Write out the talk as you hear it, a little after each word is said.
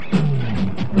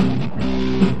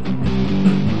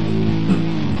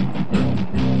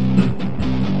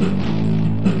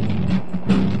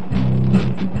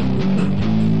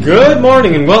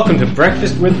morning and welcome to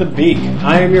Breakfast with the Beak.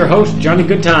 I am your host, Johnny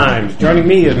Goodtimes. Joining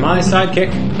me is my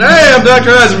sidekick. Hey, I'm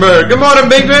Dr. Eisenberg. Good morning,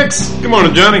 Big Mix. Good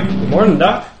morning, Johnny. Good morning,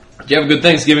 Doc. Did you have a good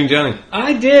Thanksgiving, Johnny?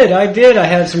 I did. I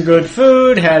had some good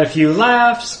food, had a few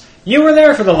laughs. You were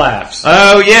there for the laughs.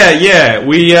 Oh, yeah.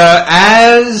 We,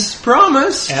 as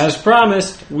promised,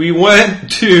 we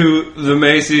went to the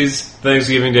Macy's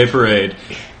Thanksgiving Day Parade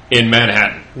in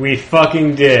Manhattan. We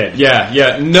fucking did.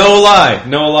 Yeah. No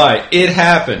lie. It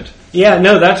happened. Yeah,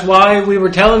 no, that's why we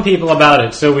were telling people about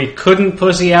it, so we couldn't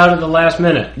pussy out at the last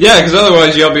minute. Yeah, because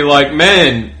otherwise y'all be like,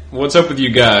 man, what's up with you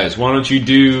guys? Why don't you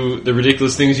do the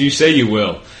ridiculous things you say you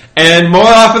will? And more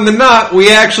often than not,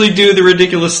 we actually do the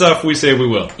ridiculous stuff we say we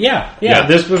will. Yeah.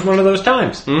 This was one of those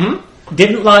times. Mm-hmm.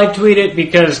 Didn't live tweet it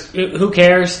because who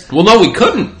cares? Well, no, we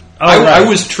couldn't. I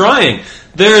was trying.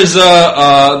 There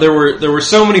were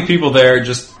so many people there,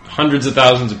 just hundreds of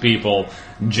thousands of people,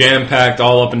 jam-packed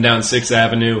all up and down 6th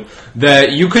Avenue,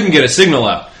 that you couldn't get a signal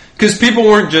out. Because people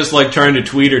weren't just like trying to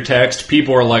tweet or text,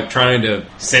 people were like trying to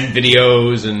send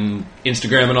videos and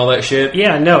Instagram and all that shit.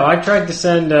 Yeah, no, I tried to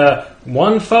send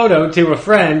one photo to a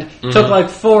friend, took like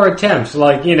 4 attempts,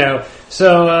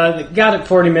 so got it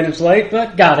 40 minutes late,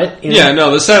 but got it. Yeah,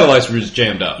 no, the satellites were just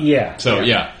jammed up. Yeah. So,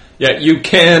 yeah, you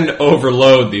can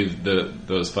overload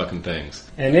those fucking things.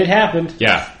 And it happened.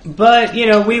 Yeah. But,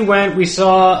 we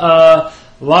saw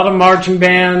a lot of marching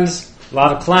bands, a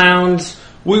lot of clowns.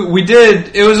 We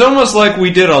did, it was almost like we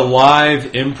did a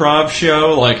live improv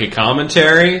show, like a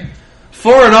commentary,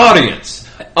 for an audience.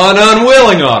 An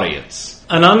unwilling audience.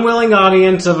 An unwilling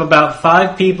audience of about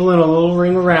 5 people in a little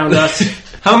ring around us.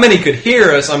 How many could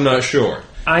hear us, I'm not sure.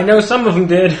 I know some of them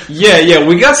did. Yeah,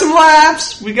 we got some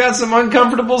laughs, we got some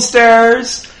uncomfortable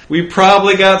stares, we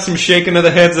probably got some shaking of the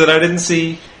heads that I didn't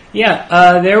see.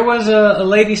 Yeah, there was a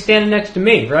lady standing next to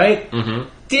me, right? Mm-hmm.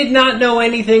 Did not know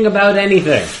anything about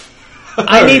anything.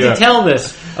 I need to tell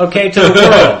this, okay, to the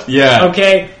world. Yeah.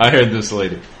 Okay? I heard this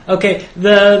lady. Okay,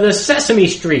 the Sesame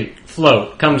Street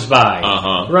float comes by.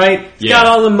 Uh-huh. Right? It's got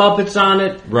all the Muppets on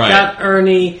it. Right. Got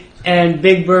Ernie and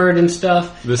Big Bird and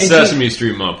stuff. The Sesame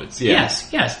Street Muppets, yeah.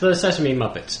 Yes, the Sesame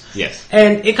Muppets. Yes.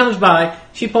 And it comes by,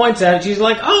 she points at it, she's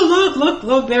like, oh,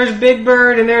 look, there's Big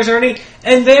Bird and there's Ernie,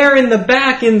 and there in the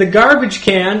back in the garbage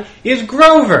can is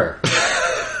Grover.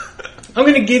 I'm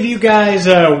going to give you guys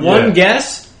one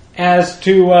guess as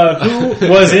to who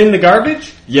was in the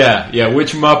garbage? Yeah,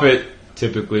 which Muppet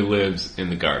typically lives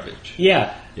in the garbage?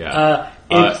 Yeah.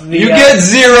 You get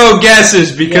 0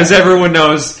 guesses because everyone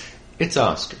knows it's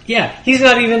Oscar. Yeah, he's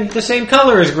not even the same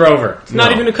color as Grover. It's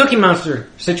not even a Cookie Monster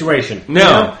situation.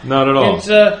 No, not at all.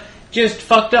 It's just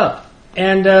fucked up.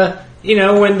 And,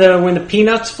 when the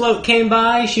Peanuts float came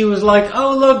by, she was like,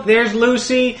 oh, look, there's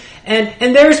Lucy,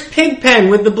 and there's Pigpen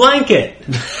with the blanket.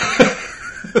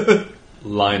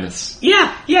 Linus.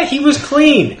 Yeah, he was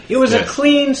clean. It was a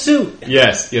clean suit.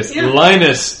 Yes. Yeah.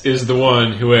 Linus is the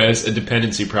one who has a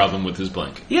dependency problem with his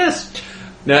blanket. Yes.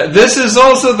 Now, this is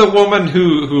also the woman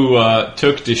who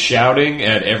took to shouting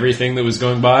at everything that was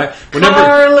going by.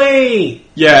 Carly!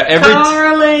 Yeah,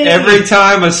 Carly! Every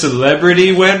time a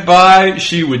celebrity went by,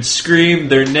 she would scream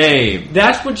their name.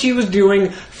 That's what she was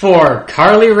doing for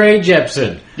Carly Rae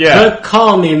Jepsen. Yeah. The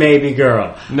Call Me Maybe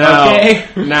Girl. Now, okay?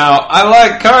 Now, I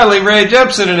like Carly Rae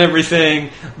Jepsen and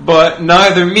everything, but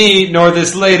neither me nor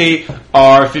this lady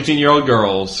are 15-year-old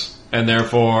girls, and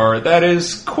therefore that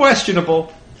is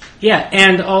questionable. Yeah,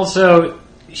 and also,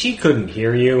 she couldn't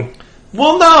hear you.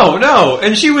 Well, no.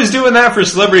 And she was doing that for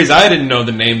celebrities I didn't know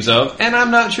the names of, and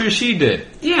I'm not sure she did.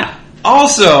 Yeah.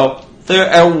 Also,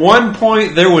 at one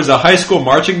point, there was a high school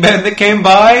marching band that came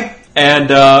by, and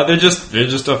they're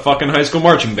just a fucking high school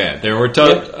marching band. There were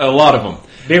a lot of them.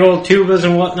 Big old tubas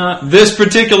and whatnot. This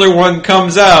particular one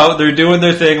comes out, they're doing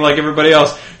their thing like everybody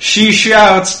else. She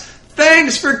shouts,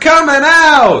 "Thanks for coming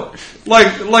out!"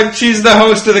 Like she's the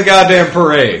host of the goddamn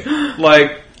parade.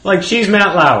 Like she's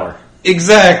Matt Lauer.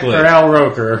 Exactly. Or Al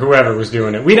Roker or whoever was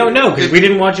doing it. We don't know because we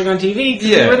didn't watch it on TV because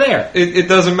we were there. It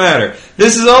doesn't matter.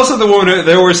 This is also the one where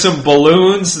there were some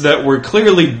balloons that were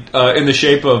clearly in the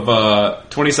shape of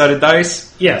 20-sided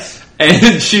dice. Yes.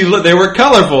 And they were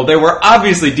colorful. They were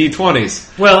obviously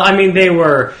D20s. Well, I mean, they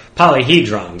were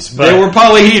polyhedrons. But they were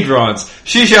polyhedrons.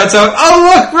 She shouts out,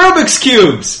 "Oh, look, Rubik's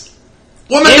Cubes!"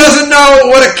 Woman doesn't know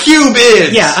what a cube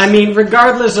is! Yeah, I mean,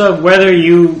 regardless of whether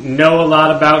you know a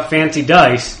lot about fancy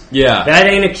dice, that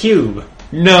ain't a cube.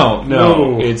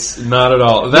 No, it's not at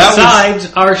all. The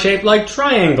sides are shaped like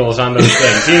triangles on those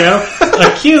things, you know?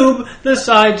 A cube, the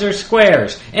sides are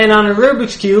squares. And on a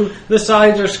Rubik's Cube, the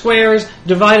sides are squares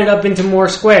divided up into more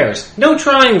squares. No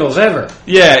triangles, ever.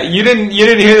 Yeah, you didn't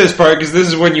hear this part because this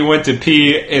is when you went to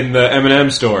pee in the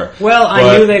M&M store. Well,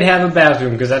 I knew they'd have a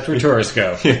bathroom because that's where tourists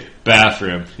go.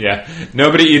 Bathroom, yeah.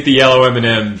 Nobody eat the yellow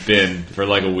M&M bin for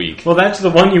like a week. Well, that's the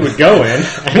one you would go in.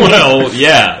 Well,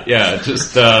 yeah.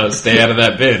 Just stay out of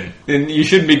that bin. And you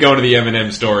shouldn't be going to the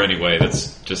M&M store anyway.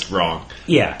 That's just wrong.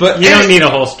 Yeah, but you don't need a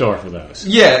whole store for those.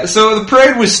 Yeah, so the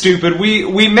parade was stupid.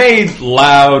 We made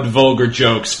loud, vulgar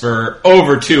jokes for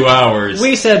over 2 hours.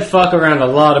 We said fuck around a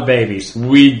lot of babies.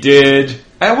 We did.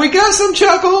 And we got some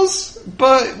chuckles,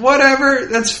 but whatever.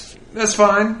 That's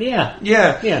fine.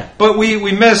 Yeah. But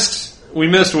we missed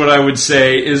what I would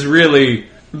say is really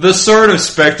the sort of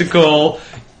spectacle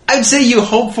I'd say you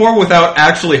hope for without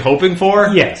actually hoping for.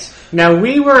 Yes. Now,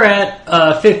 we were at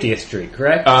 50th Street,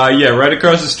 correct? Yeah, right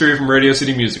across the street from Radio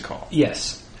City Music Hall.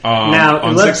 Yes. Now,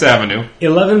 on 6th Avenue.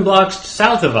 11 blocks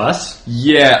south of us.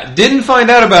 Yeah. Didn't find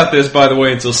out about this, by the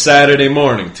way, until Saturday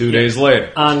morning, 2 days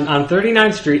later. On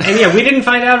 39th Street. And yeah, we didn't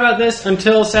find out about this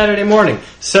until Saturday morning.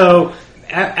 So,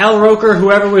 Al Roker,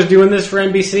 whoever was doing this for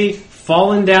NBC,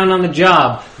 fallen down on the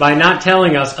job by not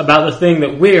telling us about the thing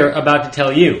that we're about to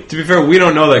tell you. To be fair, we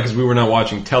don't know that because we were not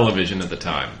watching television at the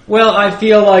time. Well, I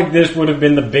feel like this would have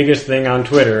been the biggest thing on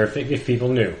Twitter if people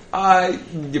knew.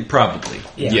 Probably.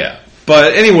 Yeah.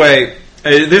 But anyway,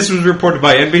 this was reported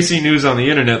by NBC News on the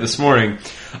internet this morning.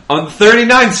 On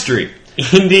 39th Street.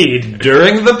 Indeed.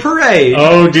 During the parade.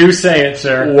 Oh, do say it,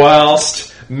 sir.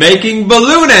 Whilst making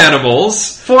balloon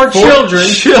animals for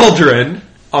children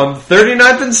on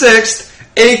 39th and 6th,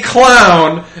 a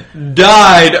clown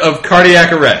died of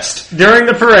cardiac arrest. During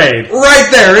the parade. Right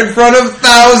there in front of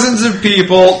thousands of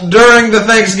people during the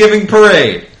Thanksgiving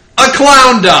parade. A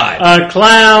clown died. A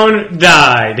clown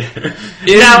died.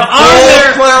 Now,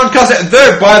 are clown costume?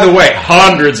 There, by the way,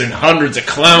 hundreds and hundreds of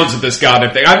clowns at this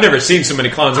goddamn thing. I've never seen so many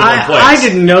clowns in one place. I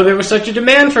didn't know there was such a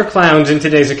demand for clowns in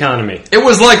today's economy. It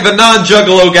was like the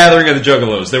non-Juggalo gathering of the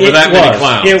Juggalos. There were many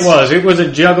clowns. It was a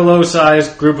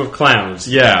Juggalo-sized group of clowns.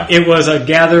 Yeah. It was a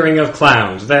gathering of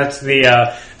clowns. That's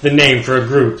the name for a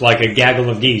group, like a gaggle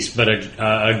of geese, but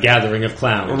a gathering of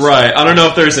clowns. Right. I don't know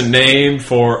if there's a name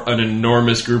for an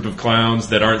enormous group of clowns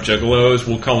that aren't juggalos.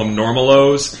 We'll call them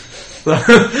normalos.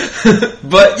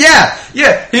 But yeah.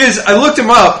 I looked him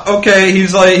up. Okay,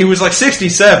 he was like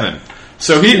 67.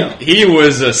 So he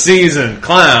was a seasoned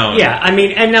clown. Yeah, I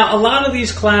mean, and now a lot of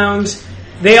these clowns,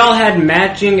 they all had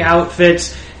matching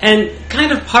outfits. And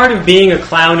kind of part of being a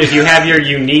clown is you have your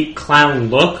unique clown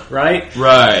look, right?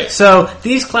 Right. So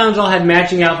these clowns all had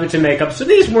matching outfits and makeup. So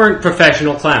these weren't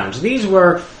professional clowns. These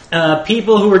were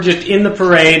people who were just in the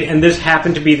parade, and this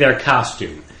happened to be their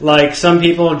costume. Like some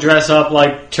people dress up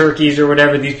like turkeys or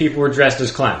whatever. These people were dressed as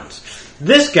clowns.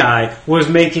 This guy was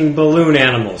making balloon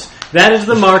animals. That is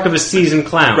the mark of a seasoned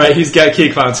clown. Right, he's got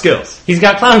key clown skills. He's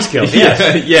got clown skills,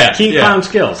 yes. Yeah. Key clown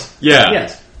skills. Yeah.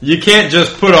 Yes. You can't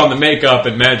just put on the makeup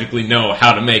and magically know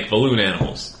how to make balloon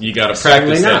animals. You gotta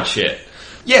practice that shit.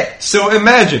 Yeah, so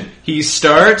imagine, he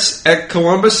starts at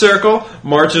Columbus Circle,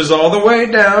 marches all the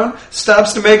way down,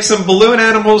 stops to make some balloon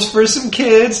animals for some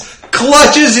kids,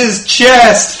 clutches his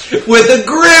chest with a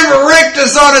grim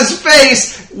rictus on his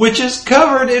face, which is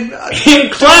covered in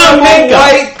clown makeup.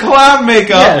 White clown makeup,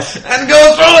 yes. And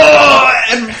goes, oh,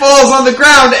 and falls on the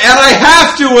ground. And I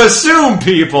have to assume,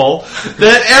 people,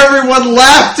 that everyone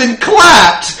laughed and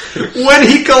clapped when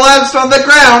he collapsed on the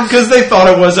ground because they thought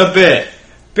it was a bit.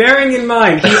 Bearing in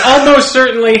mind, he almost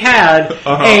certainly had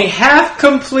a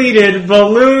half-completed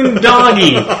balloon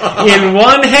doggy in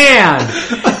one hand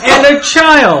and a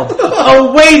child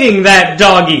awaiting that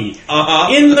doggy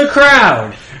in the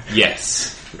crowd. Yes.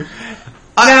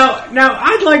 Now,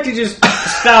 I'd like to just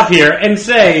stop here and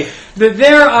say that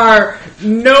there are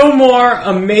no more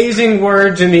amazing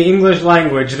words in the English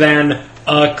language than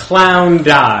a clown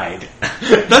died.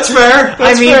 That's fair.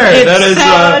 That's fair. It's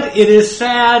sad. It is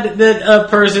sad that a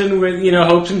person with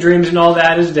hopes and dreams and all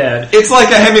that is dead. It's like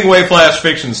a Hemingway flash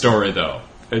fiction story, though.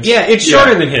 It's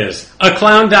shorter than his. A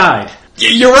clown died.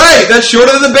 You're right. That's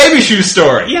shorter than the Baby Shoe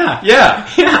story. Yeah.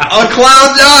 A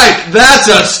clown died. That's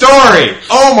a story.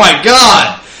 Oh my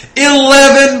God.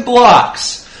 11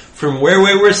 blocks from where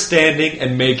we were standing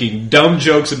and making dumb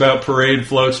jokes about parade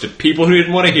floats to people who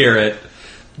didn't want to hear it.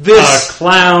 A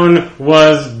clown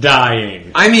was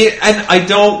dying. I mean, and I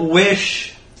don't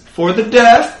wish for the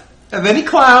death of any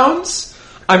clowns.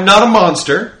 I'm not a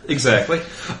monster. Exactly.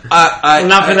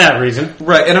 Not for that reason.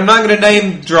 Right, and I'm not going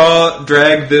to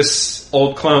drag this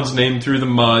old clown's name through the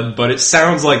mud, but it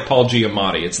sounds like Paul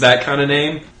Giamatti. It's that kind of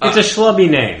name. It's a schlubby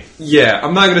name. Yeah,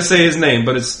 I'm not going to say his name,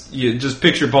 but just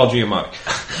picture Paul Giamatti.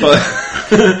 But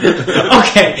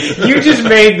okay, you just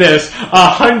made this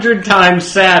 100 times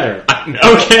sadder. I know.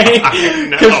 Okay?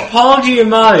 Because Paul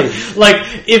Giamatti,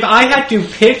 like, if I had to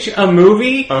pitch a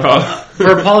movie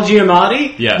for Paul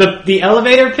Giamatti, the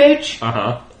elevator pitch,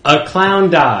 a clown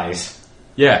dies.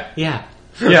 Yeah. Yeah.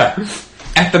 Yeah.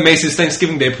 At the Macy's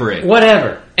Thanksgiving Day Parade.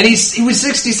 Whatever. And he was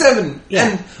 67. Yeah.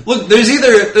 And look,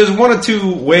 there's one of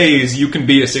two ways you can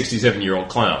be a 67-year-old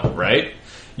clown, right?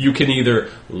 You can either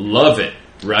love it,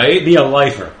 right? Be a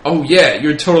lifer. Oh yeah,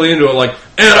 you're totally into it, like,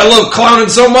 and I love clowning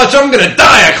so much, I'm gonna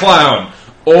die a clown!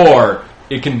 Or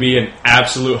it can be an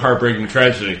absolute heartbreaking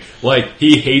tragedy. Like,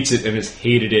 he hates it and has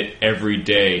hated it every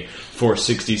day for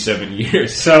 67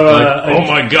 years. So, oh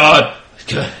my god,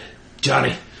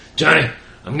 Johnny,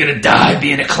 I'm gonna die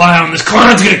being a clown. This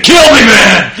clown's gonna kill me,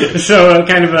 man! So,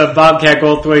 kind of a Bobcat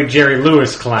Goldthwait, Jerry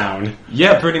Lewis clown.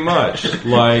 Yeah, pretty much.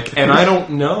 Like, and I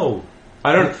don't know.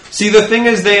 See, the thing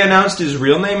is, they announced his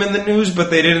real name in the news,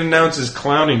 but they didn't announce his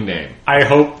clowning name. I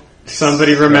hope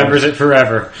somebody remembers it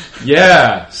forever.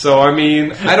 Yeah, so I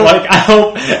mean, I don't... I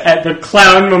hope at the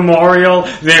clown memorial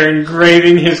they're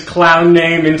engraving his clown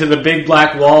name into the big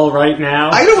black wall right now.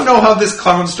 I don't know how this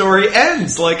clown story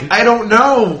ends. Like, I don't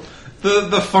know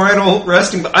the final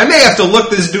resting... I may have to look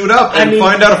this dude up and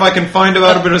find out if I can find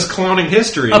out about his clowning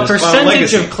history. A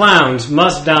percentage of clowns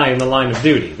must die in the line of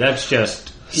duty. That's just...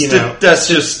 that's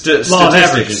just law of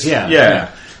averages, yeah.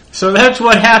 So that's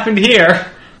what happened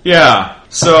here. Yeah.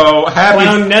 So happy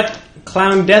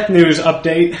clown death news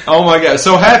update. Oh my god!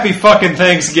 So happy fucking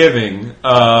Thanksgiving.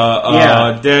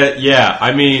 I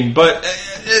mean, but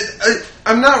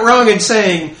I'm not wrong in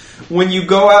saying when you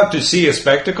go out to see a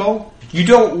spectacle, you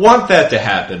don't want that to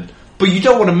happen, but you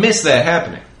don't want to miss that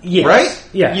happening. Yes. Right?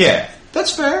 Yeah. Yeah.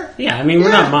 That's fair. Yeah, I mean,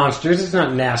 we're not monsters. It's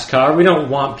not NASCAR. We don't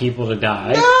want people to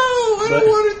die. No, I don't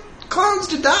want clowns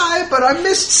to die, but I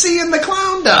missed seeing the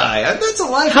clown die. That's a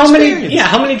life experience.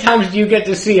 How many times do you get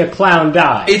to see a clown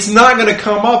die? It's not going to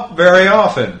come up very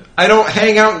often. I don't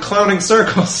hang out in clowning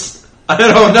circles. I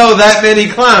don't know that many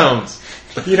clowns.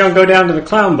 You don't go down to the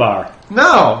clown bar?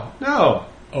 No.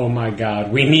 Oh my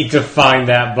god, we need to find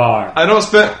that bar. I don't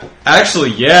spend...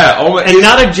 Actually, yeah. And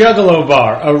not a juggalo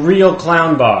bar, a real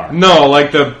clown bar. No,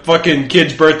 like the fucking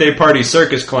kid's birthday party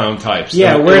circus clown types.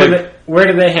 Yeah, where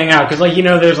do they hang out? Because,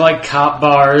 there's, cop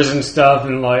bars and stuff,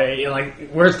 and,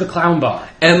 where's the clown bar?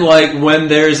 And, when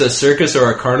there's a circus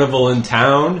or a carnival in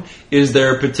town, is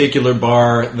there a particular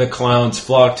bar the clowns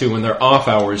flock to when they're off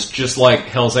hours, just like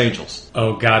Hell's Angels?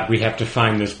 Oh, God, we have to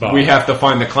find this bar. We have to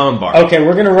find the clown bar. Okay,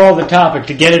 we're going to roll the topic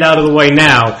to get it out of the way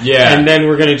now. Yeah. And then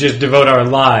we're going to just devote our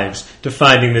lives to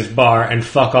finding this bar and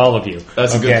fuck all of you.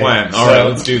 That's a good plan. All right,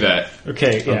 let's do that.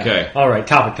 Okay, yeah. Okay. All right,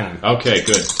 topic time. Okay,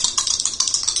 good.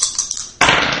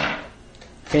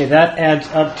 Okay, that adds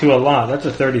up to a lot. That's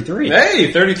a 33.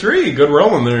 Hey, 33. Good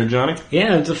rolling there, Johnny.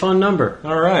 Yeah, it's a fun number.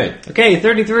 All right. Okay,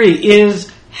 33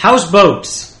 is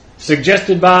Houseboats,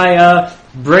 suggested by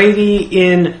Brady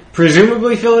in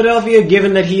presumably Philadelphia,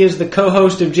 given that he is the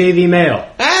co-host of JV Mail.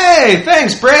 Hey,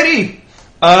 thanks, Brady.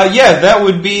 That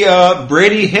would be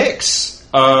Brady Hicks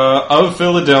of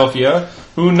Philadelphia,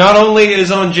 who not only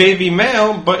is on JV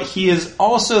Mail, but he is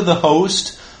also the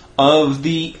host of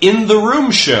the In the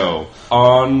Room show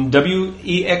on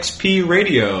WEXP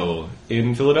Radio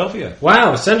in Philadelphia.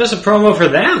 Wow, send us a promo for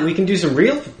that. We can do some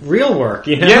real work,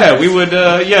 you know? Yeah, we would,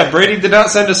 Brady did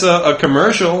not send us a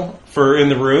commercial for In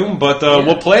the Room, but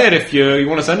we'll play it if you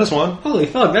want to send us one. Holy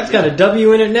fuck, that's got a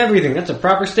W in it and everything. That's a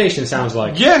proper station, sounds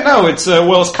like. Yeah, no, it's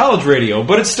college radio,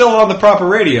 but it's still on the proper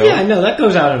radio. Yeah, I know, that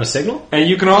goes out on a signal. And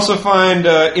you can also find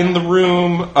In the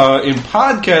Room in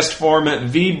podcast form at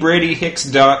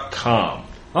thebradyhicks.com.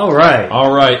 All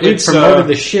right. We promoted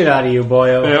the shit out of you,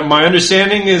 boyo. My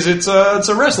understanding is it's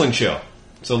a wrestling show.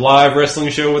 It's a live wrestling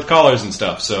show with callers and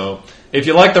stuff. So if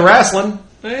you like the wrestling,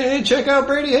 hey, check out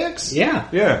Brady Hicks. Yeah.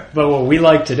 Yeah. But what we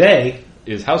like today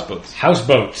is Houseboats.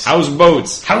 Houseboats.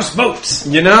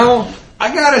 You know,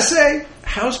 I gotta say,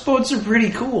 houseboats are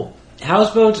pretty cool.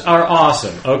 Houseboats are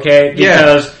awesome, okay?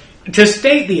 Because to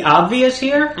state the obvious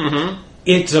here,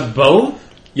 it's a boat.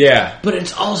 Yeah. But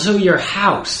it's also your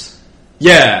house.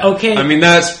 Yeah. Okay. I mean,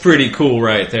 that's pretty cool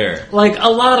right there. Like, a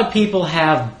lot of people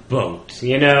have boats,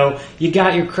 you know? You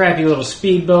got your crappy little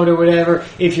speedboat or whatever.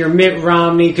 If you're Mitt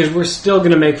Romney, because we're still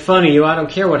going to make fun of you, I don't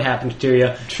care what happens to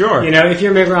you. Sure. You know, if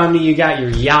you're Mitt Romney, you got your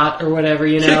yacht or whatever,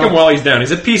 you know? Kick him while he's down.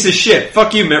 He's a piece of shit.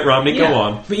 Fuck you, Mitt Romney. Yeah, Go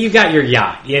on. But you got your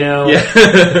yacht, you know?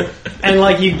 Yeah. And,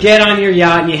 like, you get on your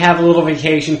yacht and you have a little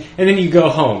vacation, and then you go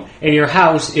home, and your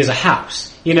house is a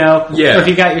house, you know? Yeah. Or if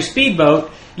you got your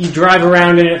speedboat, you drive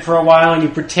around in it for a while, and you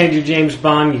pretend you're James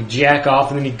Bond, you jack off,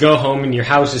 and then you go home, and your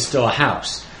house is still a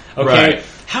house. Okay? Right.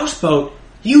 Houseboat,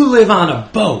 you live on a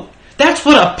boat. That's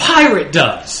what a pirate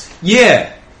does.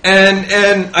 Yeah.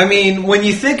 And I mean, when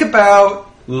you think about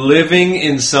living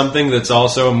in something that's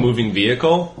also a moving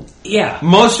vehicle, Yeah.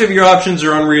 most of your options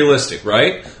are unrealistic,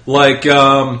 right? Like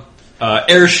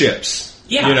airships.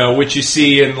 Yeah. You know, which you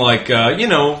see in, like,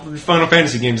 Final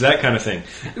Fantasy games, that kind of thing.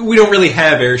 We don't really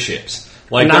have airships.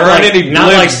 Like, Not there aren't like- any blimps.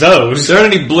 not like those. There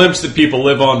aren't any blimps that people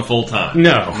live on full time.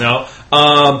 No.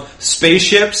 No.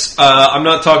 Spaceships, I'm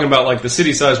not talking about, like, the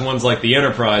city-sized ones like the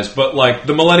Enterprise, but, like,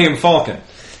 the Millennium Falcon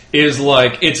is,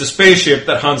 like, it's a spaceship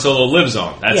that Han Solo lives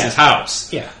on. That's Yeah. his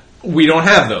house. Yeah. We don't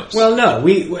have those. Well, no.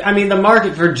 I mean, the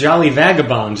market for jolly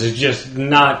vagabonds is just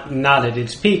not at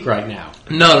its peak right now.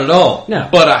 Not at all. No.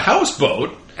 But a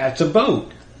houseboat... That's a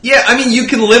boat. Yeah, I mean, you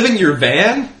can live in your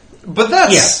van, but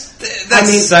that's Yeah.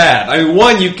 sad. I mean,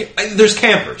 one, there's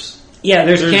campers. Yeah,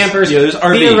 there's campers. Yeah, there's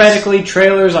RVs. Theoretically,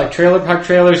 trailers, like trailer park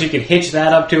trailers, you can hitch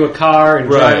that up to a car and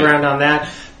drive Right. around on that.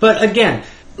 But again,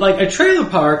 like a trailer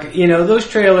park, you know, those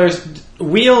trailers,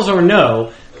 wheels or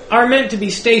no, are meant to be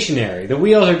stationary. The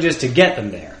wheels are just to get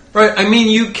them there. Right, I mean,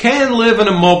 you can live in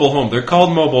a mobile home. They're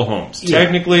called mobile homes. Yeah.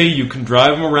 Technically, you can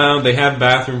drive them around. They have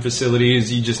bathroom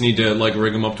facilities. You just need to, like,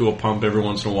 rig them up to a pump every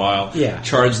once in a while. Yeah.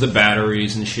 Charge the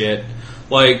batteries and shit.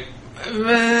 Like, I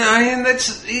mean,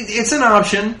 it's an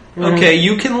option. Mm-hmm. Okay,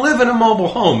 you can live in a mobile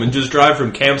home and just drive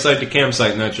from campsite to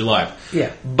campsite and that's your life. Yeah.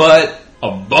 But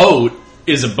a boat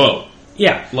is a boat.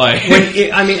 Yeah. Like-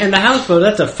 and the houseboat,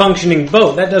 that's a functioning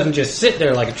boat. That doesn't just sit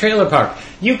there like a trailer park.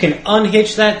 You can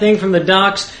unhitch that thing from the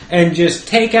docks and just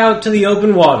take out to the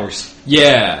open waters.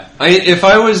 Yeah. If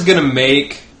I was going to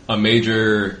make a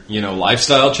major,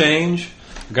 lifestyle change,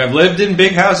 like I've lived in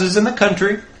big houses in the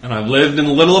country, and I've lived in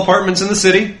little apartments in the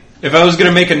city. If I was going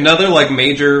to make another, like,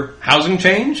 major housing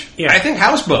change, Yeah. I think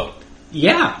houseboat.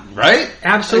 Yeah. Right?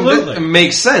 Absolutely. It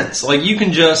makes sense. Like, you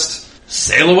can just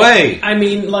sail away. I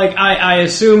mean, like, I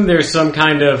assume there's some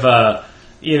kind of,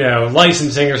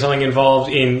 licensing or something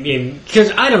involved in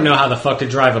because I don't know how the fuck to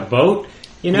drive a boat.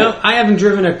 You know, Well- I haven't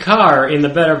driven a car in the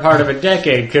better part of a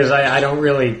decade because I don't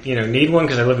really, need one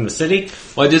because I live in the city.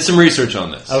 Well, I did some research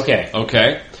on this.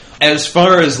 Okay. As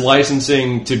far as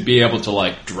licensing to be able to,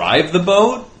 like, drive the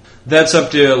boat, that's up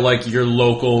to, like, your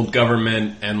local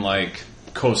government and, like,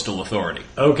 coastal authority.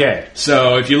 Okay.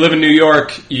 So if you live in New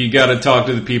York, you got to talk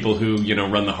to the people who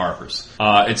run the harbors,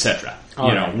 etc. All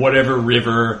right. Whatever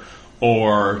river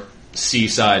or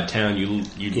seaside town you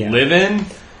Yeah. live in,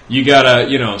 you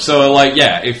gotta So like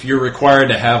if you're required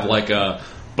to have like a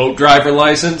boat driver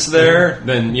license there,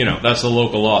 then that's a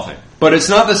local law thing. But it's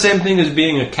not the same thing as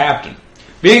being a captain.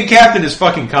 Being a captain is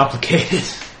fucking complicated.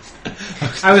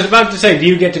 I was about to say, do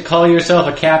you get to call yourself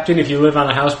a captain if you live on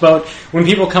a houseboat? When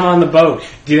people come on the boat,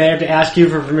 do they have to ask you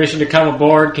for permission to come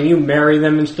aboard? Can you marry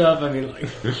them and stuff? I mean, like...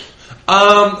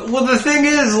 Well, the thing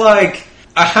is, like,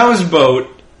 a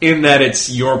houseboat, in that it's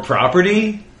your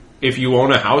property, if you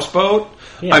own a houseboat,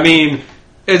 Yeah. I mean,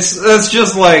 that's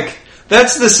just like,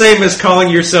 that's the same as calling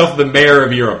yourself the mayor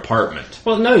of your apartment.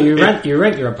 Well, no, you rent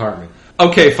your apartment.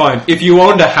 Okay, fine. If you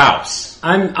owned a house.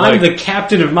 I'm Like- the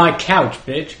captain of my couch,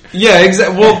 bitch. Yeah,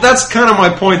 exactly. Well, that's kind of my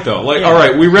point, though. Like, Yeah. all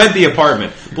right, we rent the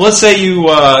apartment. Let's say you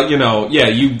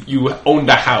owned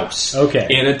a house Okay.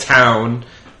 in a town,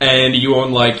 and you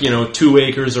own 2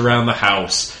 acres around the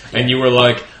house, and you were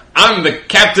like, I'm the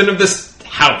captain of this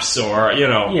house, or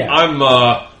Yeah. I'm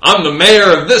the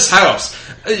mayor of this house.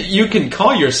 You can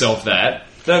call yourself that.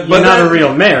 You're not a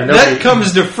real mayor. That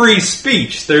comes to free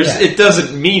speech. Yeah. It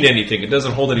doesn't mean anything. It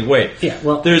doesn't hold any weight. Yeah,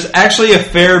 well- there's actually a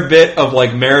fair bit of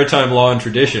maritime law and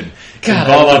tradition God, I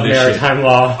involved love with this shit. maritime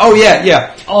law. Oh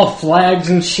yeah. All flags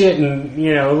and shit and,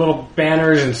 little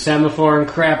banners and semaphore and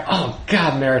crap. Oh,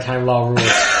 God, maritime law rules.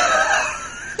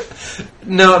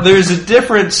 Now, there's a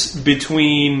difference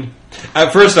between...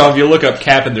 first off, you look up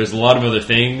captain, there's a lot of other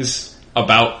things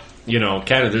about,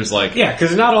 captain. There's Yeah,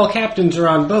 because not all captains are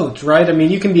on boats, right? I mean,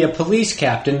 you can be a police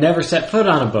captain, never set foot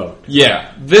on a boat.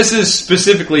 Yeah, this is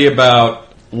specifically about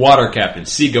water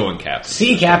captains, seagoing captains.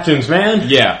 Sea captains, man.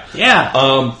 Yeah.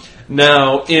 Yeah.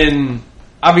 Now, in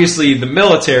obviously the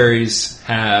militaries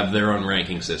have their own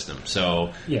ranking system.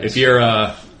 So if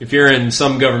you're in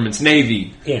some government's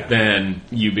navy, then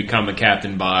you become a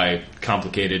captain by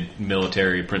complicated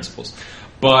military principles.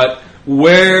 But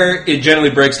where it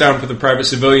generally breaks down for the private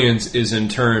civilians is in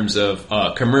terms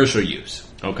of commercial use.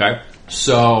 Okay,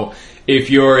 so if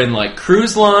you're in like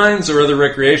cruise lines or other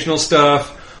recreational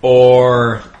stuff,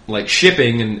 or like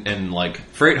shipping and like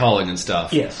freight hauling and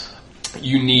stuff,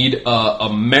 you need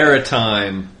a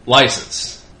maritime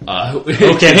license.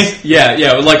 Okay.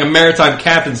 Yeah, like a maritime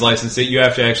captain's license that you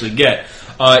have to actually get.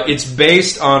 It's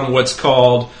based on what's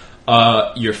called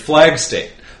your flag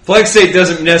state. Flag state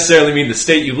doesn't necessarily mean the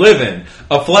state you live in.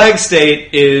 A flag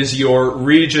state is your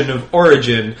region of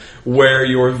origin where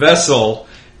your vessel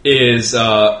is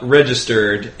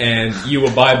registered and you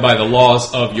abide by the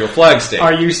laws of your flag state.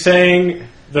 Are you saying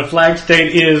the flag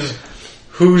state is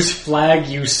whose flag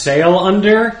you sail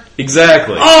under?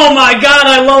 Exactly. Oh my god,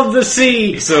 I love the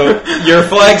sea! So your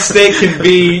flag state can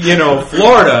be,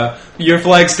 Florida. Your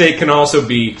flag state can also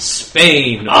be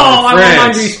Spain or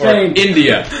France or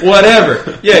India,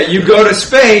 whatever. Yeah, you go to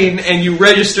Spain and you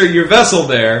register your vessel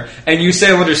there and you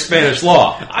sail under Spanish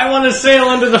law. I want to sail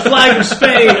under the flag of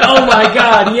Spain. Oh my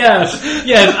god, yes.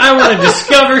 Yes, I want to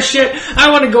discover shit.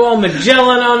 I want to go on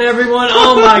Magellan on everyone.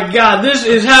 Oh my god, this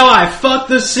is how I fuck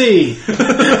the sea.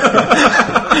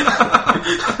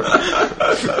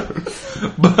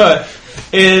 But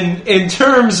in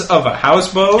terms of a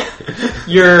houseboat,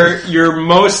 you don't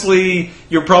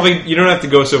have to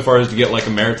go so far as to get like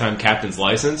a maritime captain's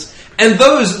license. And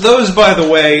those by the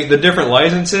way, the different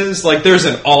licenses, like there's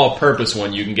an all-purpose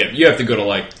one you can get. You have to go to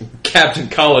like Captain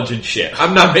College and shit.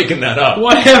 I'm not making that up.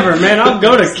 Whatever, man. I'll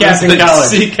go to Captain College.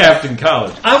 See Captain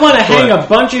College. I want to hang a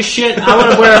bunch of shit. I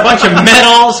want to wear a bunch of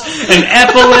medals and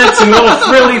epaulets and little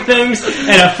frilly things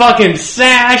and a fucking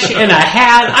sash and a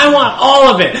hat. I want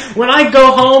all of it. When I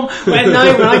go home at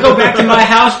night, when I go back to my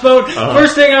houseboat,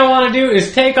 first thing I want to do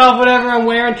is take off whatever I'm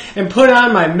wearing and put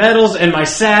on my medals and my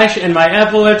sash and my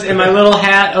epaulets and my little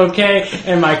hat, okay,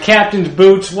 and my captain's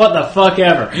boots, what the fuck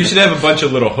ever. You should have a bunch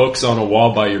of little hooks on a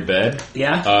wall by your bed.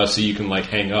 Yeah. So you can like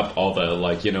hang up all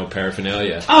the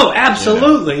paraphernalia. Oh,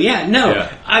 absolutely. Yeah, no.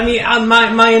 Yeah. I mean,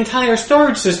 my entire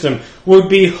storage system would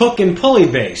be hook and pulley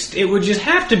based. It would just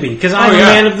have to be because I'm a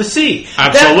man of the sea.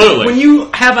 Absolutely. When you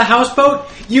have a houseboat,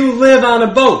 you live on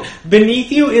a boat.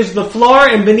 Beneath you is the floor,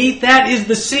 and beneath that is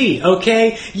the sea,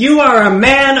 okay? You are a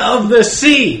man of the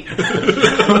sea,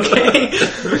 okay?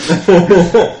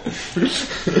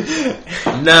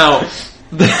 Now,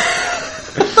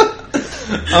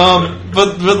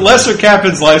 but lesser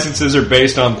captain's licenses are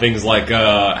based on things like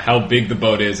how big the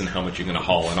boat is and how much you're going to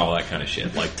haul and all that kind of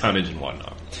shit, like tonnage and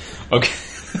whatnot. Okay.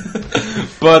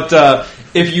 But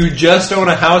if you just own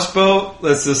a houseboat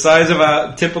that's the size of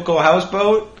a typical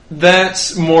houseboat,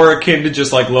 that's more akin to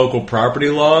just like local property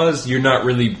laws. You're not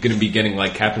really going to be getting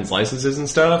like captain's licenses and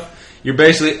stuff. You're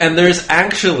basically, and there's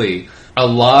actually a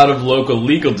lot of local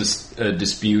legal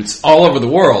disputes all over the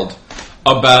world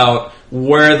about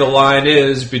where the line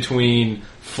is between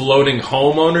floating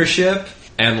home ownership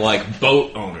and like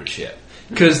boat ownership.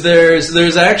 Because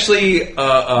there's actually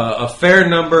a fair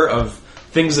number of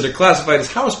things that are classified as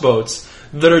houseboats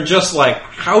that are just like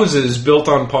houses built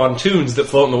on pontoons that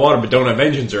float in the water but don't have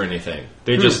engines or anything.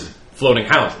 They're just floating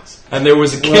houses. And there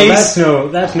was a case... Well,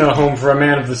 that's no home for a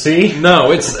man of the sea.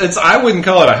 No, it's I wouldn't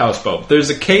call it a houseboat. There's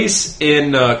a case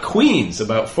in Queens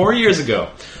about 4 years ago.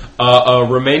 A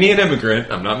Romanian immigrant,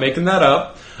 I'm not making that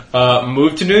up,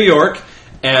 moved to New York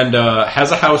and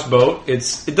has a houseboat.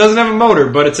 It doesn't have a motor,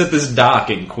 but it's at this dock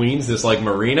in Queens, this like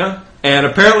marina. And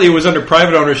apparently it was under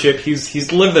private ownership.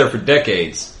 He's lived there for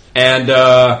decades. And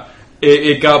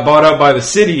it got bought out by the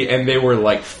city, and they were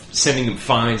like sending him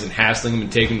fines and hassling him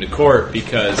and taking him to court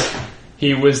because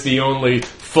he was the only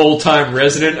full-time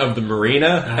resident of the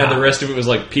marina, and the rest of it was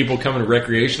like people coming to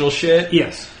recreational shit.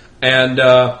 Yes. And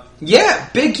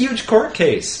big huge court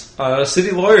case,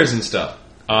 city lawyers and stuff.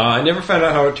 I never found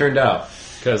out how it turned out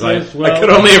because I could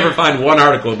only ever find one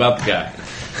article about the guy.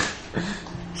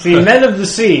 See, men of the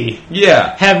sea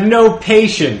have no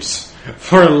patience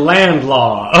for land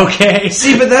law, okay?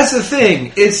 See, but that's the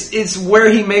thing. It's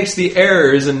where he makes the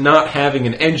errors in not having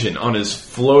an engine on his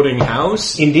floating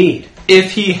house. Indeed.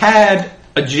 If he had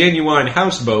a genuine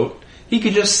houseboat, he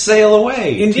could just sail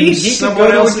away. Indeed, he could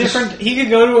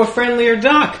go to a friendlier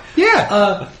dock.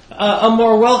 Yeah. A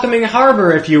more welcoming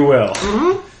harbor, if you will.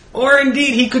 Mm-hmm. Or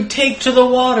indeed, he could take to the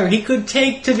water. He could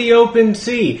take to the open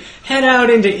sea. Head out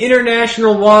into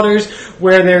international waters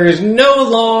where there is no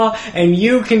law and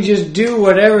you can just do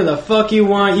whatever the fuck you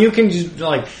want. You can just,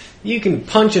 you can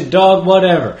punch a dog,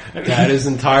 whatever. That is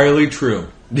entirely true.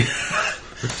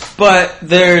 But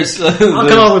there's... I'll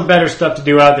come up with better stuff to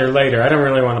do out there later. I don't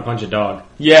really want to punch a dog.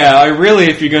 Yeah,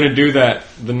 if you're going to do that,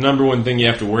 the number one thing you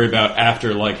have to worry about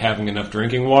after, having enough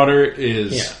drinking water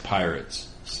is pirates.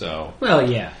 So... Well,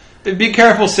 yeah. Be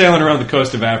careful sailing around the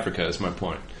coast of Africa, is my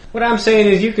point. What I'm saying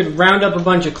is you could round up a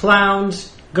bunch of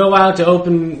clowns, go out to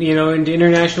open, into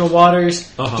international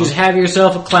waters, just have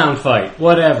yourself a clown fight,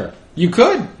 whatever. You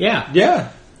could. Yeah.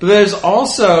 Yeah. But there's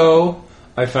also...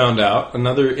 I found out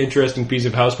another interesting piece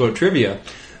of houseboat trivia.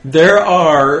 There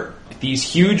are these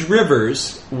huge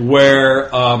rivers where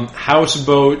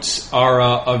houseboats are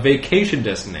a vacation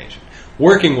destination.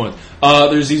 Working ones.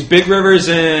 There's these big rivers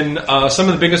in... some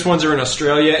of the biggest ones are in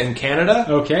Australia and Canada.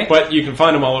 Okay. But you can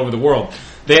find them all over the world.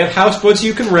 They have houseboats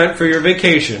you can rent for your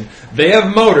vacation. They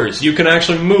have motors. You can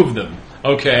actually move them.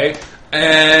 Okay?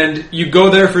 And you go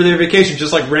there for their vacation,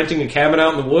 just like renting a cabin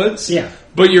out in the woods. Yeah.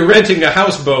 But you're renting a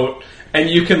houseboat... And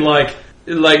you can, drive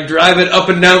it up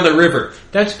and down the river.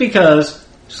 That's because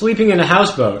sleeping in a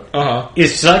houseboat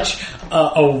is such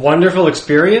a wonderful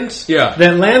experience that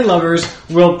landlubbers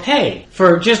will pay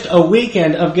for just a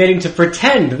weekend of getting to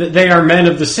pretend that they are men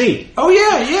of the sea. Oh,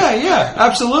 yeah,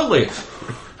 absolutely.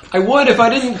 I would if I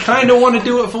didn't kind of want to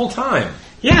do it full time.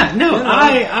 Yeah, no,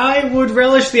 I would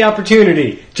relish the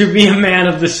opportunity to be a man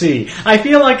of the sea. I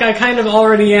feel like I kind of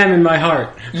already am in my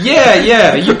heart.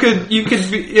 Yeah, you could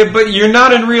be, but you're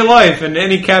not in real life, and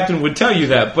any captain would tell you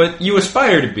that, but you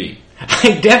aspire to be.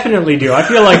 I definitely do. I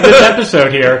feel like this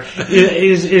episode here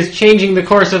is changing the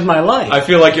course of my life. I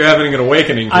feel like you're having an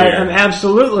awakening here. I am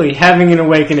absolutely having an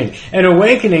awakening. An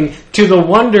awakening to the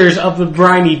wonders of the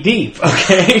briny deep,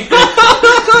 okay?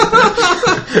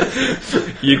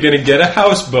 You're going to get a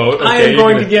houseboat. Okay? I am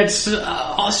going to get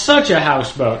such a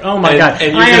houseboat. Oh my God.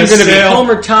 And I am going to be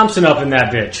Homer Thompson up in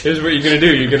that bitch. Here's what you're going to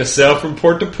do. You're going to sail from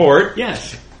port to port.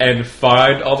 Yes. And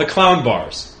find all the clown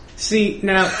bars. See,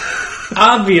 now,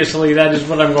 obviously that is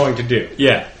what I'm going to do.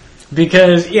 Yeah.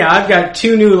 Because, I've got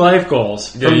 2 new life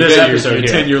goals from this episode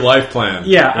your 10-year life plan.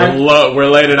 Yeah. We're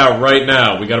laying it out right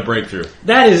now. We got a breakthrough.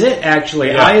 That is it, actually.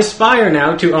 Yeah. I aspire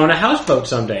now to own a houseboat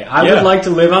someday. I would like to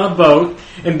live on a boat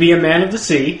and be a man of the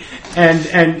sea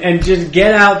and just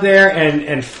get out there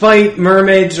and fight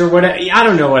mermaids or whatever. I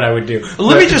don't know what I would do.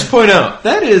 Let me just point out,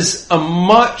 that is a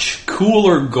much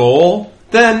cooler goal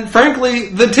than, frankly,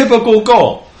 the typical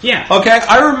goal. Yeah. Okay,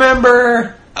 I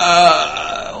remember...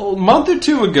 a month or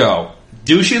 2 ago,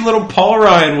 douchey little Paul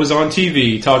Ryan was on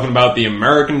TV talking about the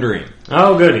American dream.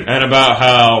 Oh, goody. And about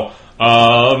how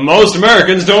most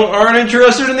Americans aren't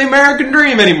interested in the American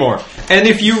dream anymore. And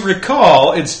if you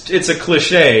recall, it's a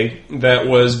cliche that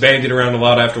was bandied around a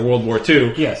lot after World War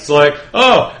II. Yes. It's like,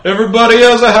 everybody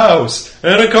has a house,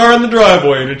 and a car in the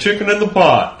driveway, and a chicken in the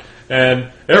pot.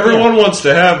 And everyone wants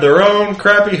to have their own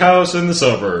crappy house in the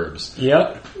suburbs.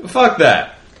 Yep. Fuck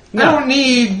that. No. I don't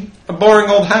need a boring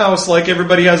old house like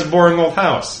everybody has a boring old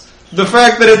house. The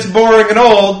fact that it's boring and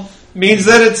old means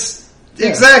that it's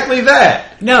exactly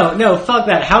that. No, fuck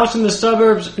that. House in the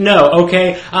suburbs? No,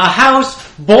 okay? A house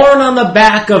born on the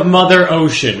back of Mother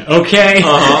Ocean, okay?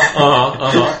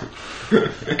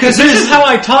 Because this is how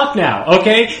I talk now,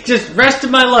 okay? Just rest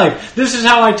of my life, this is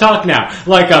how I talk now.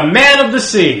 Like a man of the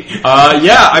sea.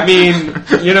 I mean,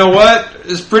 you know what?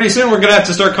 Pretty soon we're going to have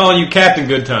to start calling you Captain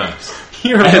Good Times.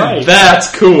 You're right.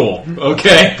 That's cool,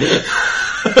 okay?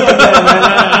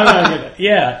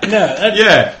 Yeah.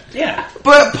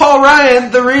 But Paul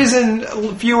Ryan, the reason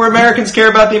fewer Americans care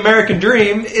about the American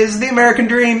dream is the American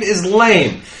dream is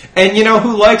lame. And you know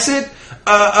who likes it?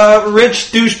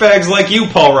 Rich douchebags like you,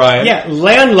 Paul Ryan. Yeah,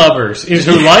 landlubbers is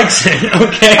who likes it,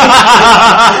 okay?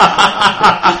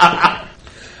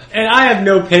 And I have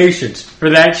no patience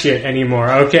for that shit anymore,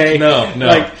 okay? No.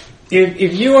 Like,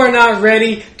 if you are not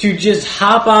ready to just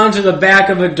hop onto the back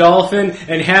of a dolphin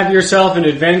and have yourself an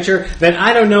adventure, then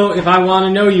I don't know if I want to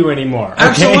know you anymore.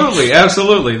 Okay?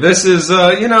 Absolutely. This is,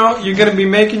 you're going to be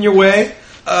making your way.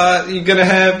 You're going to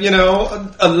have,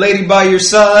 a lady by your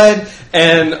side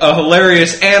and a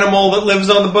hilarious animal that lives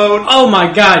on the boat. Oh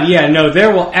my God, yeah, no,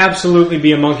 there will absolutely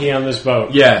be a monkey on this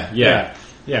boat. Yeah.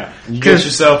 You get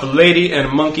yourself a lady and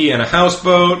a monkey and a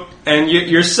houseboat, and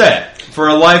you're set for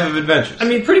a life of adventures. I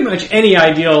mean, pretty much any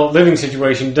ideal living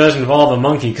situation does involve a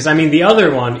monkey, because, the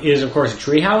other one is, of course, a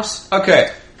treehouse.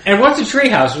 Okay. And what's a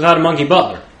treehouse without a monkey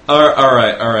butler? All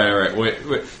right. Wait.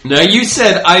 Now, you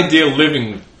said ideal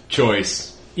living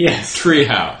choice. Yes.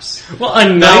 treehouse. Well, a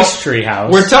nice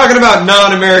treehouse. We're talking about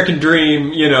non-American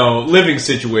dream, living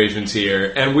situations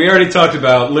here, and we already talked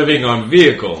about living on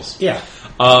vehicles. Yeah.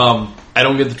 I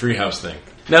don't get the treehouse thing.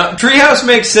 Now, treehouse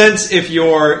makes sense if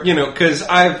you're, because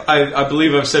I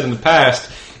believe I've said in the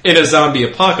past, in a zombie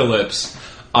apocalypse,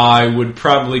 I would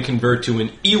probably convert to an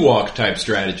Ewok type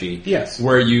strategy. Yes.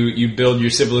 Where you build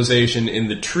your civilization in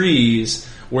the trees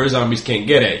where zombies can't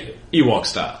get at you. Ewok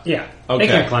style. Yeah. Okay.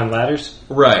 They can climb ladders.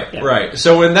 Right, Yeah. right.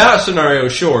 So in that scenario,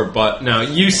 sure, but now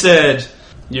you said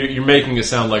you're making it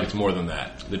sound like it's more than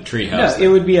that. The treehouse. No, it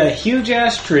would be a huge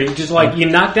ass tree, just like you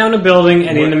knock down a building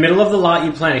and in the middle of the lot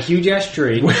you plant a huge ass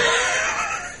tree.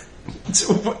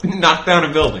 Knock down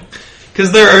a building.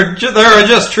 Because there are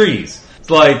just trees. It's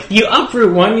like You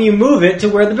uproot one and you move it to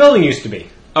where the building used to be.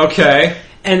 okay.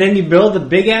 And then you build a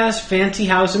big ass fancy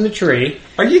house in the tree.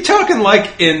 Are you talking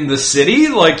like in the city?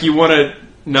 Like you want to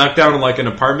knock down like an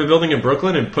apartment building in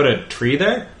Brooklyn and put a tree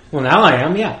there? Well, now I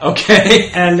am, yeah. Okay.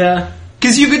 And,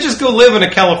 Because you could just go live in a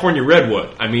California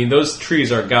redwood. I mean, those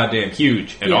trees are goddamn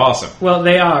huge and awesome. Well,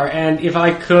 they are. And if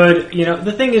I could,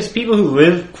 the thing is, people who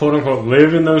live, quote unquote,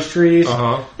 live in those trees,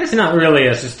 that's not really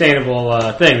a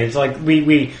sustainable thing. It's like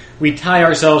we tie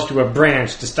ourselves to a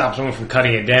branch to stop someone from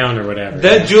cutting it down or whatever.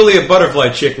 That Julia Butterfly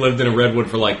chick lived in a redwood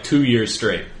for like 2 years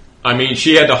straight. I mean,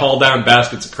 she had to haul down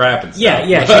baskets of crap and stuff.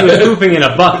 Yeah, she was pooping in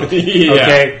a bucket. Yeah.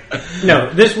 Okay? No,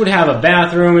 this would have a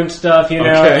bathroom and stuff,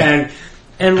 Okay.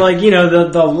 and like,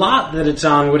 the lot that it's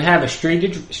on would have a street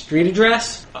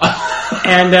address.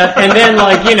 and then,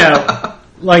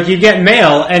 like you get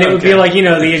mail, and it would be like,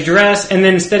 the address, and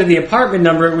then instead of the apartment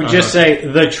number, it would just say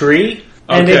the tree,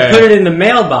 and they put it in the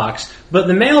mailbox. But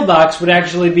the mailbox would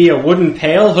actually be a wooden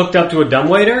pail hooked up to a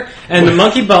dumbwaiter, and the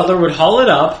monkey butler would haul it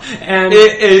up, and...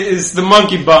 It is the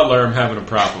monkey butler I'm having a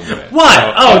problem with.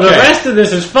 What? The rest of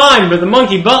this is fine, but the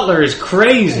monkey butler is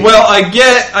crazy. Well, I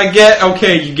get,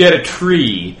 okay, you get a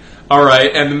tree,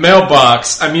 alright, and the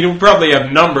mailbox, I mean, it would probably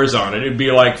have numbers on it. It'd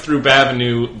be like Throop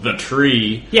Avenue, the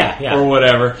tree. Yeah. Or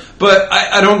whatever. But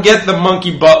I don't get the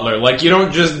monkey butler. Like, you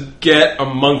don't just get a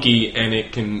monkey and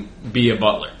it can be a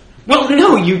butler. Well,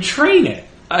 no, you train it.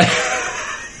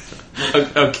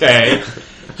 Okay.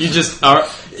 You just are...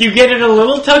 You get it a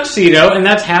little tuxedo, and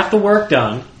that's half the work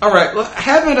done. Alright, well,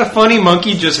 having a funny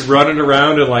monkey just running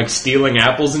around and, like, stealing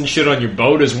apples and shit on your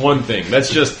boat is one thing.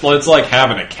 It's like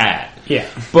having a cat. Yeah.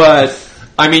 But,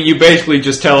 I mean, you basically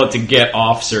just tell it to get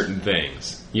off certain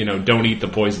things. Don't eat the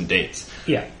poison dates.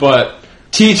 Yeah. But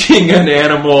teaching an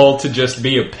animal to just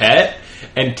be a pet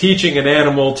and teaching an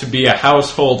animal to be a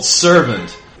household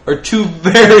servant are two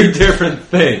very different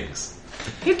things.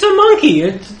 It's a monkey.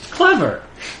 It's clever.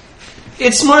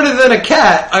 It's smarter than a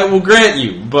cat, I will grant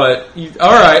you. But,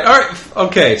 alright.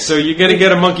 Okay, so you're going to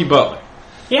get a monkey butler.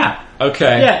 Yeah.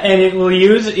 Okay. Yeah, and it will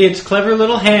use its clever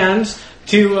little hands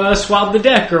to swab the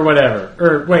deck or whatever.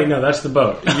 Or, wait, no, that's the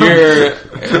boat.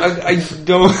 I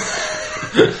don't...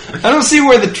 I don't see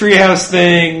where the treehouse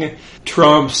thing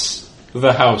trumps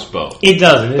the houseboat. It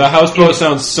doesn't. The houseboat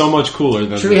sounds so much cooler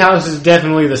than Treehouse is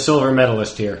definitely the silver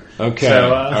medalist here. Okay,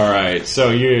 So, alright.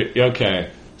 So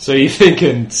So you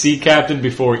thinking sea captain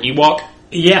before Ewok?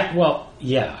 Yeah, well,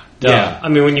 yeah. Duh. Yeah. I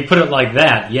mean, when you put it like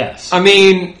that, yes. I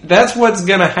mean, that's what's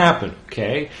gonna happen,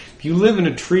 okay? If you live in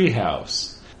a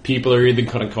treehouse, people are either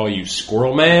gonna call you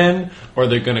Squirrel Man, or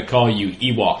they're gonna call you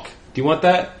Ewok. Do you want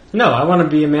that? No, I want to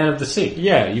be a man of the sea.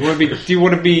 Yeah, do you want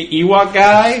to be Ewok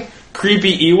guy?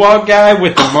 Creepy Ewok guy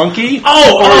with the monkey?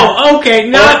 Okay.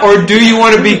 Or do you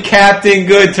want to be Captain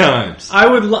Good Times? I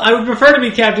would prefer to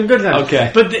be Captain Goodtimes.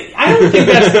 Okay. But I don't think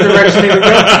that's the direction they would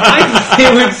go.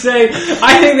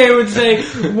 I think they would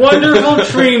say, wonderful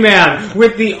tree man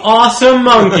with the awesome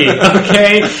monkey,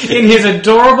 okay, in his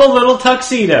adorable little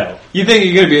tuxedo. You think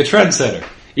you're going to be a trendsetter?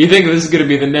 You think this is going to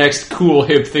be the next cool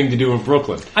hip thing to do in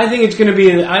Brooklyn? I think it's going to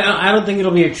be, I don't think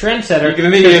it'll be a trendsetter. You're going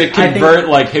to convert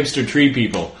like hipster tree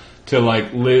people to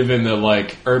like live in the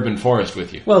like urban forest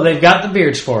with you. Well, they've got the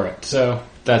beards for it, so...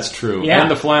 That's true. Yeah. And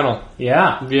the flannel.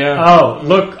 Yeah.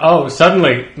 Yeah.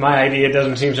 Suddenly my idea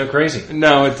doesn't seem so crazy.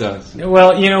 No, it does.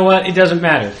 Well, you know what? It doesn't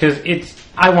matter, because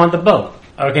I want the boat,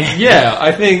 okay? Yeah,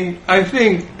 I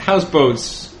think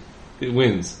houseboats, it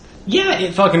wins. Yeah,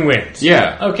 it fucking wins.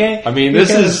 Yeah. Okay? I mean, this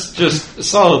is just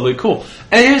solidly cool.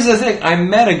 And here's the thing. I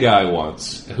met a guy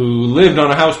once who lived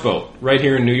on a houseboat right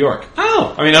here in New York.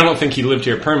 Oh. I mean, I don't think he lived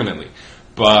here permanently.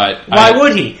 But why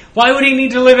would he? Why would he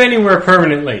need to live anywhere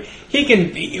permanently? He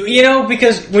can,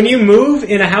 because when you move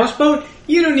in a houseboat,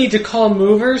 you don't need to call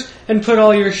movers and put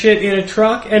all your shit in a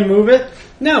truck and move it.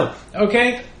 No,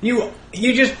 okay? You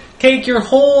just take your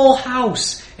whole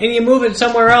house and you move it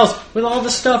somewhere else with all the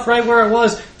stuff right where it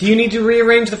was. Do you need to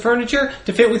rearrange the furniture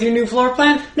to fit with your new floor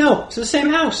plan? No, it's the same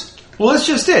house. Well, that's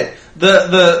just it.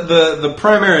 The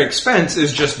primary expense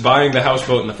is just buying the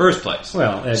houseboat in the first place.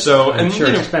 Well, I'm sure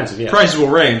it's expensive, yeah. Prices will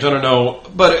range, I don't know.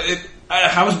 But a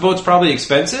houseboat's probably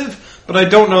expensive, but I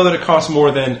don't know that it costs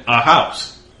more than a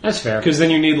house. That's fair. Because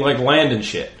then you need, like, land and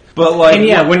shit. But when you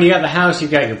got the house, you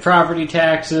got your property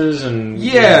taxes and...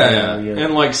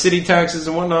 and, like, city taxes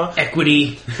and whatnot.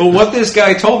 Equity. But what this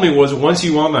guy told me was once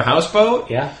you own the houseboat...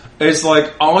 Yeah. It's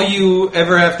like all you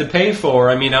ever have to pay for,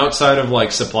 I mean, outside of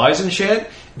like supplies and shit,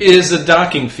 is a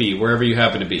docking fee wherever you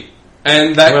happen to be.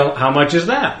 And that, well, how much is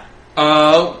that? A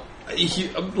lot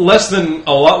less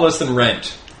than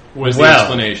rent was the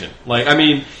explanation. Like, I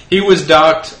mean, he was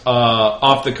docked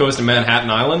off the coast of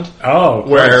Manhattan Island. Oh,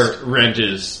 where rent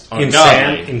is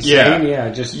ungodly. Insane.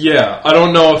 Yeah. I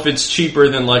don't know if it's cheaper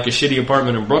than like a shitty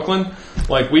apartment in Brooklyn,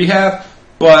 like we have.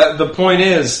 But the point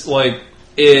is, like,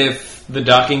 if the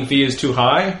docking fee is too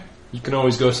high, you can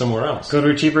always go somewhere else. Go to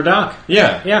a cheaper dock.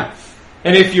 Yeah.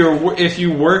 And if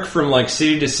you work from like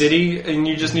city to city, and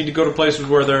you just need to go to places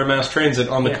where there are mass transit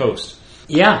on the coast.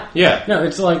 Yeah. No,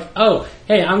 it's like, oh,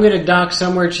 hey, I'm going to dock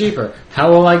somewhere cheaper.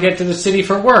 How will I get to the city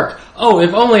for work? Oh,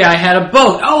 if only I had a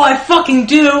boat. Oh, I fucking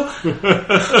do.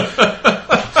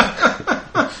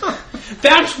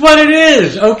 That's what it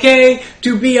is, okay?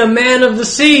 To be a man of the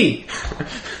sea.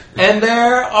 And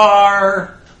there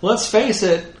are, let's face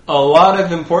it, a lot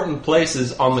of important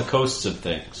places on the coasts of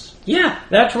things. Yeah,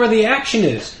 that's where the action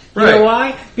is. You Right. know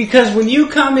why? Because when you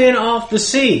come in off the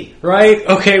sea, right?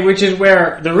 Okay, which is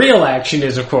where the real action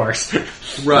is, of course.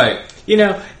 Right. You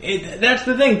know, that's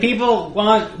the thing. People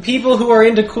who are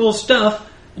into cool stuff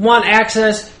want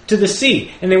access to the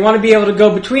sea, and they want to be able to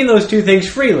go between those two things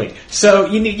freely. So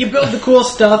you build the cool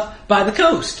stuff by the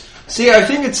coast. See, I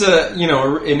think it's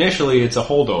initially it's a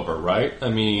holdover, right? I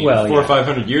mean, 400 or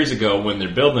 500 years ago when they're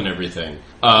building everything,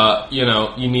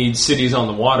 you need cities on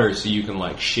the water so you can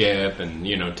like ship and,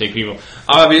 take people.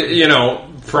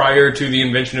 Prior to the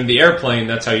invention of the airplane,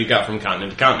 that's how you got from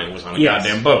continent to continent, was on a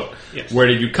goddamn boat. Yes. Where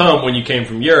did you come when you came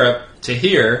from Europe to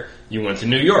here? You went to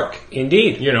New York.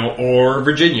 Indeed. Or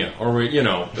Virginia, or,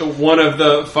 one of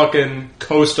the fucking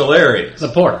coastal areas. The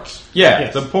ports. Yeah,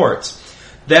 Yes. the ports.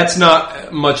 That's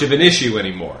not much of an issue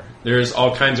anymore. There's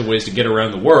all kinds of ways to get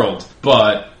around the world,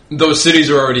 but those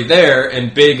cities are already there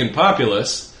and big and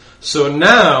populous, so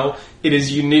now it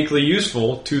is uniquely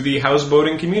useful to the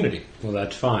houseboating community. Well,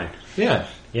 that's fine. Yeah.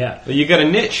 Yeah. But you got a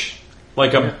niche.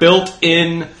 Like a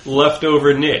built-in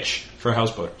leftover niche for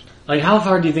houseboaters. Like, how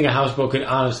far do you think a houseboat could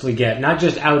honestly get? Not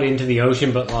just out into the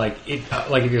ocean, but like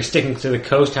if you're sticking to the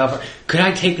coast, how far? Could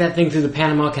I take that thing through the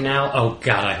Panama Canal? Oh,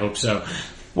 God, I hope so.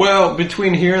 Well,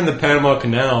 between here and the Panama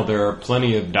Canal, there are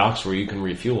plenty of docks where you can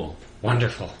refuel.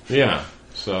 Wonderful. Yeah.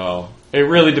 So it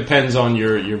really depends on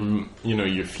your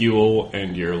fuel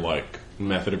and your like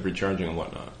method of recharging and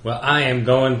whatnot. Well, I am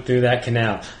going through that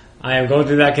canal.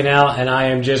 And I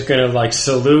am just going to like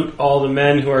salute all the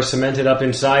men who are cemented up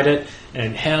inside it.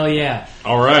 And hell yeah.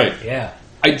 All right. Yeah.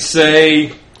 I'd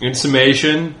say, in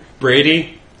summation,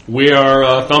 Brady, we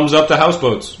are thumbs up to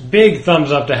houseboats. Big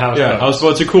thumbs up to houseboats. Yeah,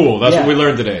 houseboats are cool. That's what we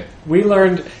learned today. We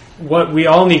learned what we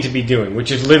all need to be doing,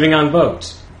 which is living on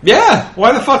boats. Yeah,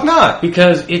 why the fuck not?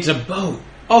 Because it's a boat.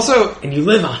 Also, and you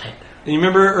live on it. You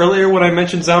remember earlier when I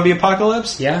mentioned zombie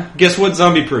apocalypse? Yeah. Guess what?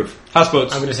 Zombie proof.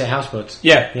 Houseboats. I'm going to say houseboats.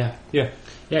 Yeah. Yeah,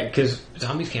 because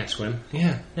zombies can't swim.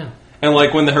 Yeah. No. And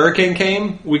like when the hurricane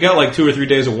came, we got like 2 or 3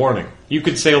 days of warning. You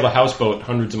could sail the houseboat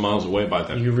hundreds of miles away by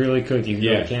then. You really could. You could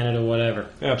go to Canada, whatever.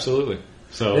 Absolutely.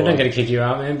 So they're not going to kick you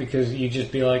out, man, because you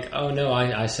just be like, oh no,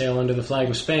 I sail under the flag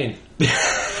of Spain.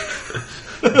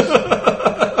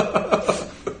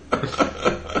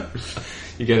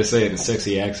 You got to say it in a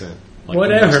sexy accent. Like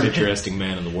whatever. The most interesting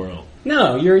man in the world.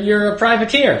 No, you're a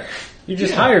privateer. You're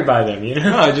just hired by them, you know?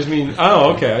 No, I just mean,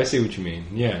 okay, I see what you mean.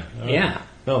 Yeah. Yeah.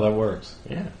 No, that works.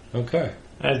 Yeah. Okay.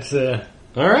 That's, all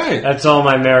right. That's all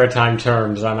my maritime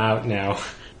terms. I'm out now.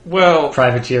 Well,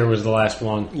 privateer was the last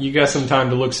one. You got some time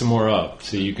to look some more up,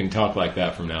 so you can talk like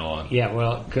that from now on. Yeah,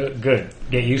 well, good.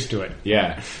 Get used to it.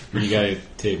 Yeah. You got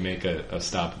to make a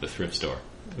stop at the thrift store.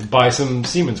 Buy some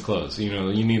seaman's clothes.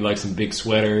 You need like some big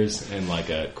sweaters and like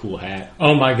a cool hat.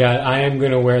 Oh my God, I am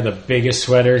going to wear the biggest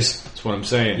sweaters. That's what I'm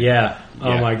saying. Yeah.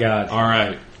 Oh my God. All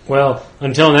right. Well,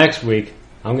 until next week,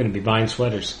 I'm going to be buying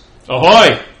sweaters.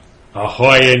 Ahoy!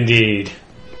 Ahoy indeed.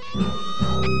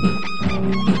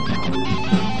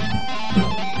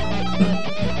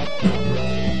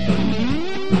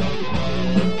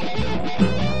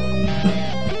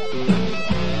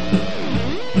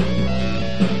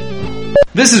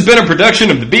 This has been a production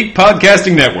of the Beak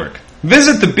Podcasting Network.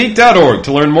 Visit thebeak.org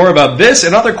to learn more about this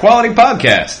and other quality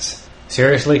podcasts.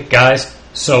 Seriously, guys,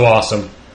 so awesome.